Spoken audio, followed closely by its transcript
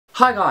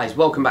Hi guys,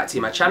 welcome back to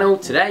my channel.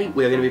 Today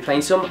we're going to be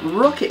playing some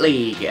Rocket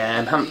League.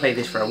 Haven't played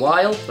this for a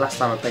while. Last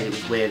time I played it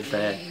was with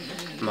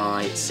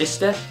my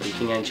sister. You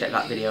can go and check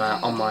that video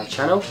out on my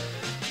channel.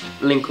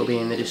 Link will be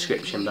in the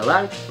description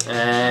below.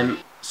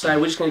 So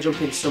we're just going to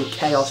jump into some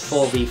Chaos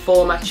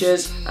 4v4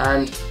 matches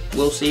and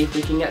we'll see if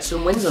we can get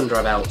some wins under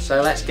our belt.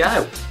 So let's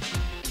go.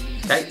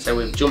 Okay, so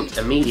we've jumped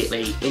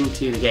immediately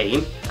into the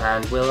game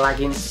and we're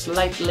lagging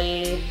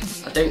slightly.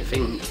 I don't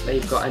think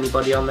they've got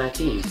anybody on their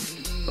team.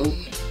 Oh.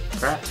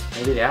 Crap,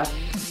 maybe they have.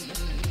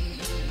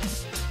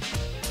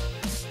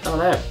 Oh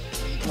no,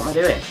 what am I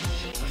doing?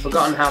 I've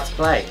forgotten how to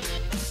play.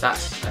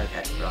 That's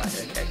okay,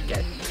 right, okay,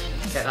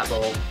 get that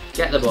ball,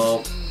 get the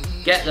ball,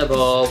 get the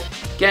ball,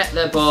 get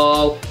the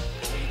ball.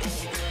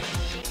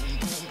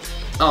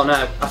 Oh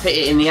no, I've hit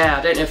it in the air,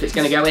 I don't know if it's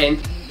going to go in.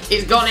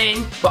 It's gone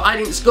in, but I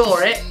didn't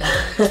score it.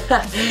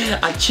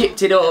 I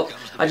chipped it up,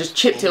 I just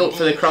chipped it up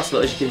for the cross,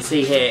 but as you can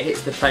see here, it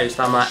hits the post.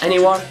 I'm like,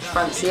 anyone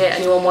fancy it,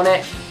 anyone want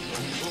it?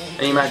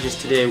 And he manages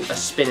to do a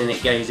spin and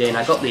it goes in.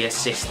 I got the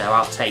assist though,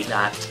 I'll take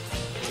that.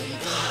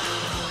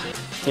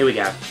 Here we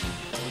go.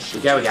 Here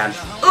we go again.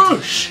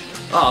 Oosh!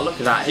 Oh, look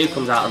at that. Who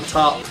comes out on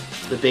top?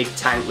 The big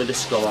tank with the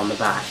skull on the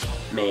back.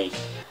 Me.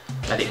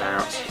 Let it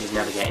bounce. He's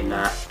never getting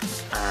that.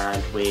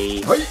 And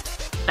we...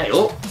 Hey,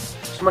 oh!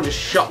 Someone just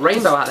shot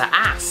Rainbow out their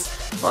ass.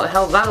 What the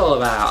hell's that all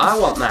about? I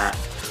want that.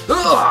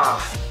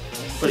 Ugh!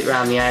 Put it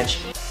round the edge.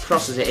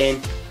 Crosses it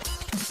in.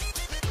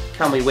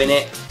 Can we win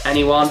it?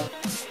 Anyone?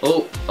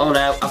 Oh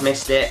no, I've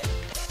missed it.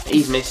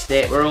 He's missed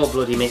it. We're all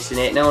bloody missing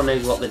it. No one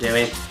knows what they're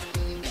doing.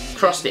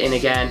 Crossed it in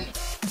again.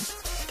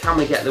 Can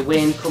we get the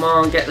win? Come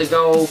on, get the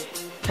goal.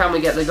 Can we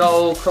get the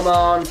goal? Come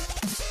on.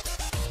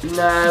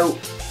 No.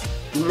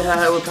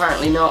 No,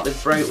 apparently not.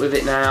 They've broke with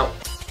it now.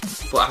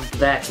 But I'm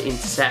there to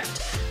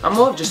intercept. I'm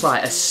more of just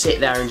like a sit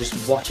there and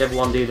just watch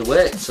everyone do the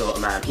work sort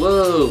of man.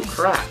 Whoa,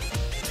 crap.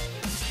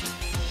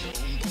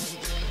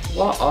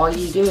 What are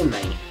you doing,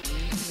 mate?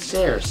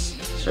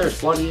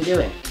 Serious, what are you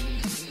doing?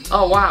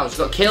 Oh wow, it's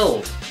got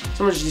killed.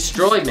 Someone just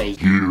destroyed me.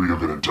 You're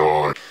gonna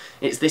die.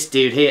 It's this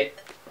dude here.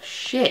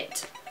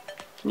 Shit.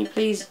 Can you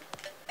please...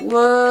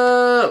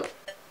 Whoa!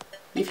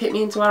 You've hit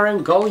me into our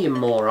own goal, you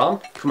moron.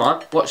 Come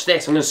on, watch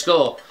this. I'm gonna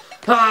score.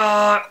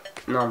 Ah!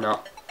 No, I'm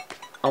not.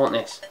 I want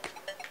this.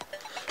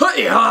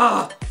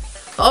 Oh,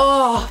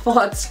 I thought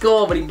I'd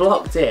score, but he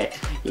blocked it.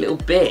 You little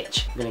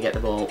bitch. I'm gonna get the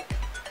ball.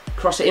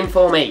 Cross it in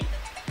for me.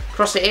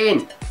 Cross it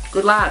in.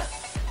 Good lad.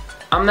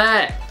 I'm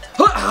there.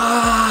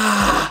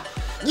 Ah!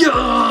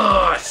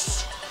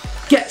 Yes!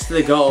 Gets to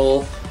the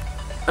goal,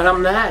 and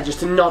I'm there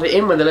just to nod it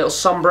in with a little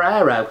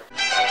sombrero.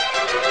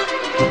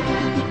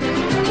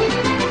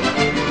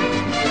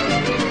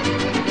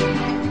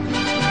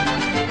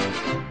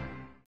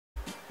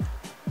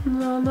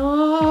 La, la,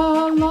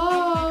 la,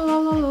 la,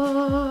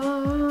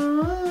 la.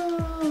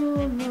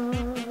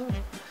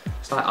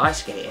 It's like ice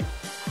skating.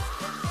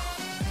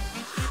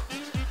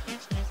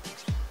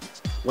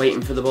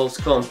 Waiting for the ball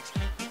to come.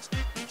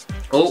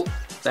 Oh,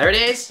 there it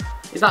is.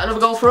 Is that another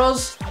goal for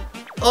us?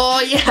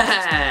 Oh,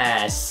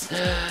 yes!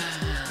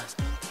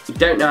 You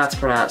don't know how to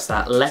pronounce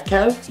that.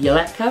 Leko?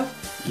 Yeleko?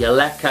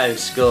 Yeleko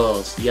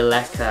scores.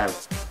 Yeleko.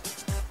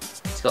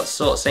 He's got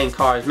sort of the same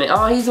car as me.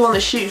 Oh, he's the one that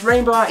shoots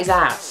Rainbow out his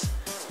ass.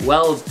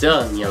 Well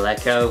done,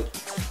 Yeleko.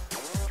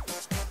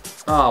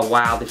 Oh,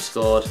 wow, they've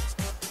scored.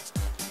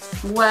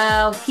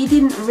 Well, he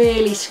didn't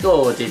really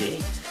score, did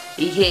he?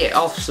 He hit it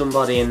off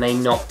somebody and they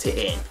knocked it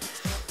in.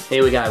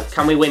 Here we go.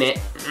 Can we win it?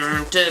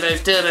 Turbos,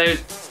 turbos.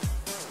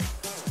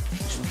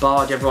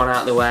 Barge everyone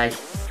out of the way.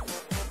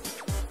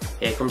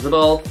 Here comes the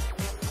ball.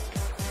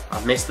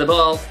 I've missed the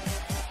ball.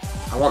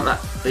 I want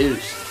that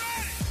boost.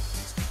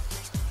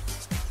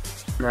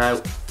 No.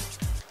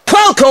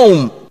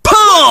 Falcon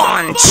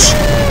punch!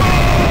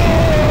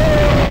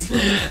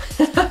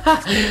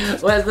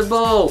 Where's the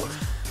ball?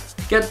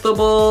 Get the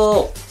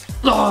ball.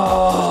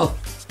 Oh,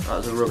 that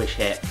was a rubbish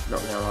hit,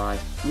 not gonna lie.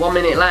 1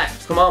 minute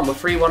left. Come on, we're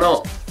 3-1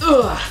 up.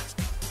 Ugh.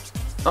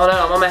 Oh no,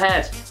 I'm on my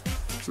head.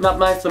 Not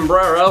my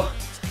sombrero.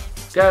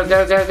 Go,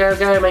 go, go, go,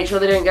 go. Make sure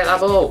they don't get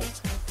that ball.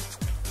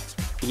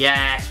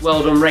 Yes,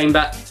 well done,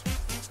 Rainbow.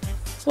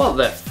 What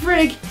the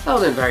frig? That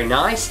wasn't very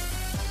nice.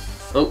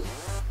 Oh.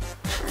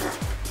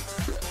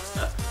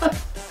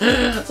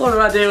 What am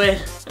I doing?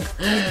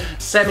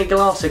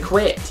 Semi-gloss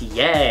equipped,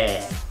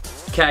 yeah.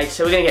 Okay,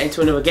 so we're going to get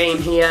into another game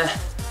here.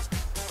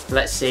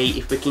 Let's see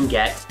if we can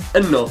get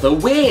another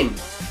win.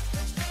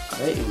 I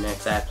don't even know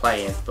if they're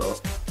playing, but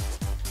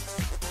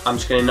I'm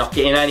just going to knock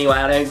it in anyway,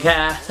 I don't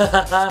care.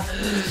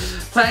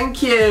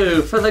 Thank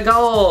you for the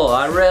goal,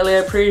 I really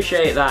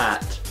appreciate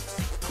that.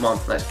 Come on,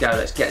 let's go,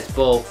 let's get this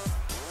ball.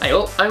 Hey,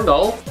 oh, own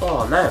goal.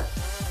 Oh no.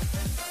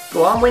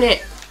 Go on, win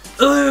it.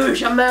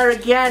 Oosh, I'm there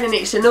again and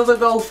it's another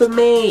goal for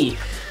me.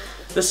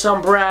 The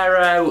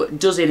sombrero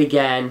does it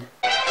again.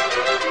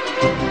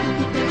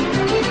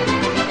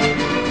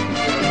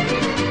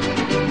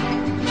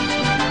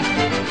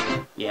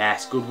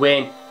 Yes, good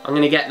win. I'm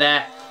going to get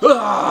there.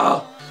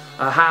 Oh,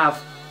 I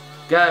have.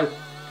 Go.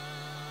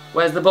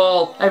 Where's the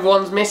ball?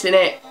 Everyone's missing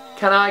it.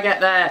 Can I get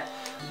there?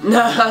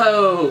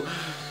 No!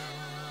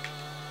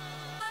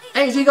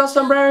 Hey, has he got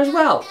Sombrero as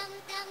well?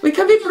 We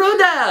can be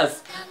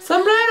brothers!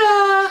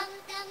 Sombrero!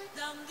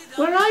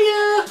 Where are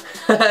you?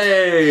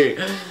 Hey!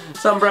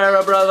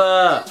 Sombrero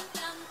brother!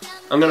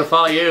 I'm gonna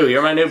follow you,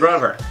 you're my new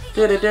brother.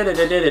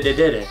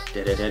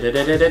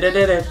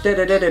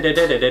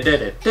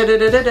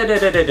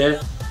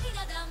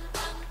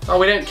 Oh,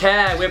 we don't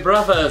care, we're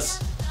brothers.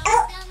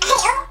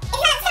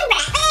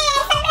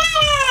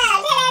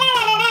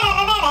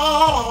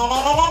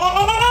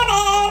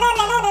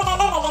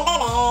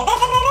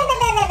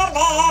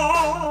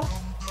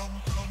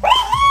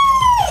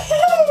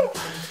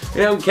 We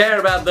don't care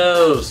about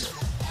those.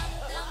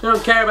 We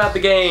don't care about the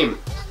game.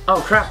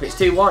 Oh crap, it's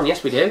 2-1.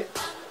 Yes, we do.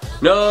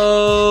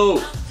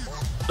 No!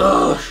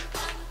 Ugh.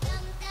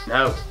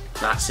 No,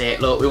 that's it.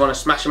 Look, we want to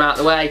smash him out of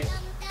the way.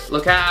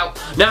 Look out.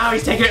 No,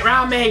 he's taking it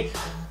round me.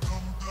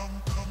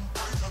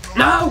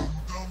 No!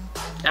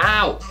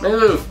 Ow,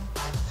 move.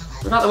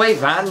 Move out of the way,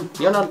 Van.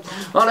 You're not...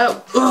 Oh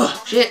no.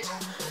 Ugh, shit.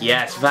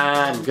 Yes,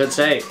 Van. Good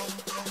save.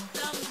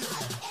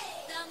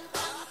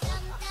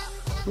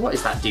 What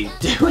is that dude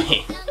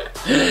doing?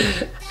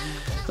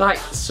 It's like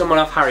someone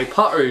off Harry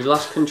Potter who's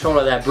lost control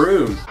of their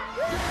broom.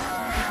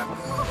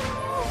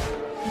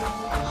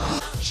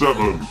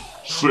 7,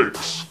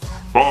 6,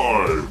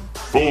 5,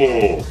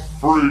 4,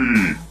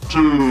 3,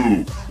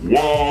 2,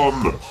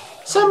 1.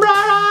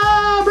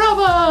 Sombrero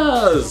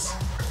Brothers!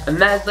 And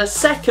there's the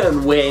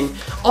second win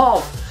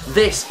of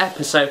this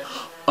episode.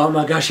 Oh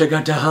my gosh, I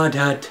got the hard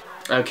hat.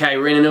 Okay,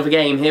 we're in another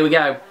game. Here we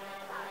go.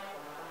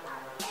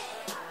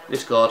 They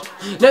scored.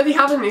 No, they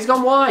haven't. He's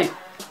gone wide.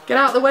 Get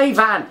out of the way,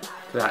 Van.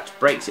 That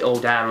breaks it all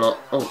down, look.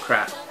 Oh,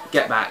 crap.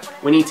 Get back.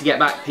 We need to get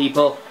back,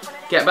 people.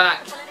 Get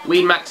back.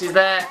 Weed Max is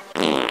there.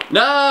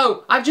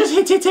 No! I've just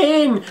hit it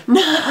in!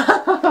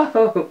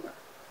 No!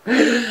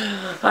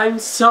 I'm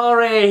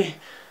sorry.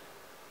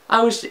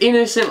 I was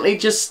innocently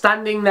just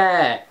standing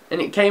there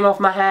and it came off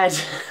my head.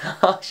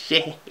 Oh,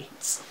 shit.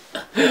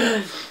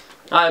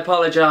 I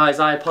apologise.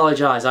 I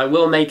apologise. I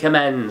will make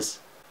amends.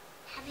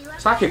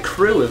 It's like a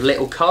crew of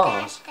little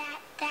cars.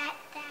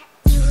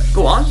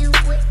 Go on.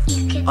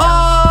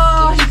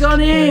 Oh, he's gone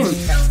in.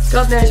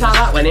 God knows how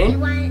that went in.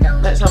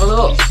 Let's have a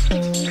look.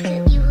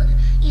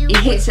 He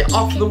hits it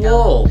off the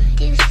wall.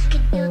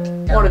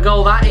 What a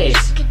goal that is.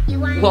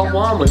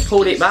 1-1, we've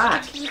pulled it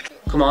back.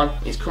 Come on,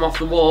 it's come off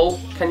the wall.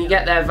 Can you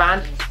get there,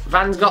 Van?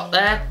 Van's got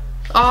there.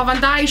 Oh, Van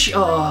Dijk.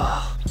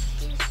 Oh.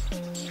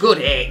 Good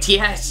hit.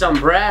 Yes,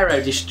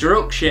 Sombrero.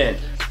 Destruction.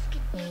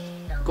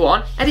 Go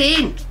on, head it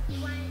in.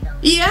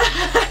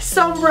 Yes,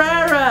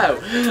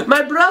 Sombrero!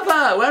 My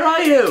brother, where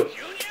are you?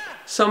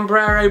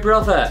 Sombrero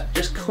brother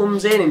just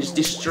comes in and just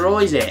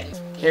destroys it.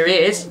 Here he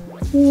is.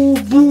 Ooh,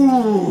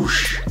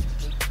 boosh!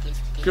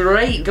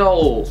 Great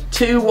goal.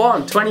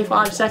 2-1,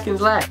 25 seconds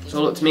left.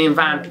 So look to me and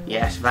Van.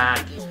 Yes, Van.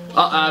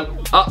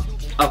 Uh-oh.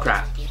 Oh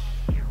crap.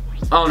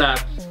 Oh no.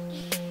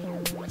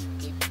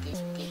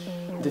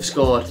 They've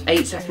scored.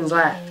 8 seconds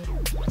left.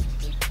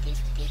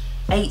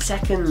 8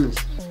 seconds.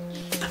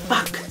 What the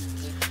fuck?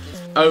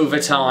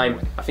 Overtime.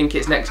 I think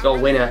it's next goal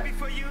winner.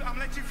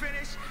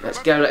 Let's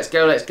go, let's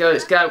go, let's go,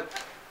 let's go.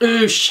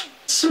 Oosh!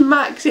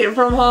 Smacks it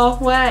from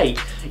halfway.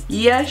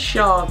 Yes,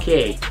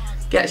 Sharky.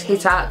 Gets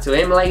hit out to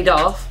him, laid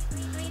off.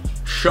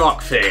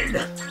 Shark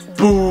fin.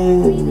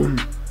 Boom!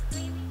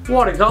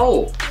 What a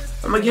goal.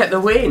 And we get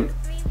the win.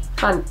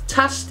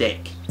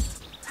 Fantastic.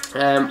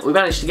 We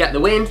managed to get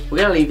the win. We're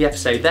going to leave the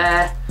episode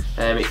there.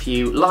 If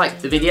you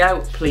liked the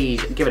video,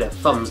 please give it a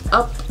thumbs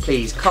up.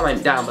 Please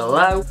comment down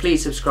below.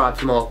 Please subscribe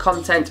for more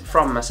content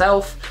from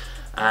myself.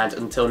 And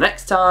until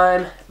next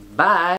time, bye.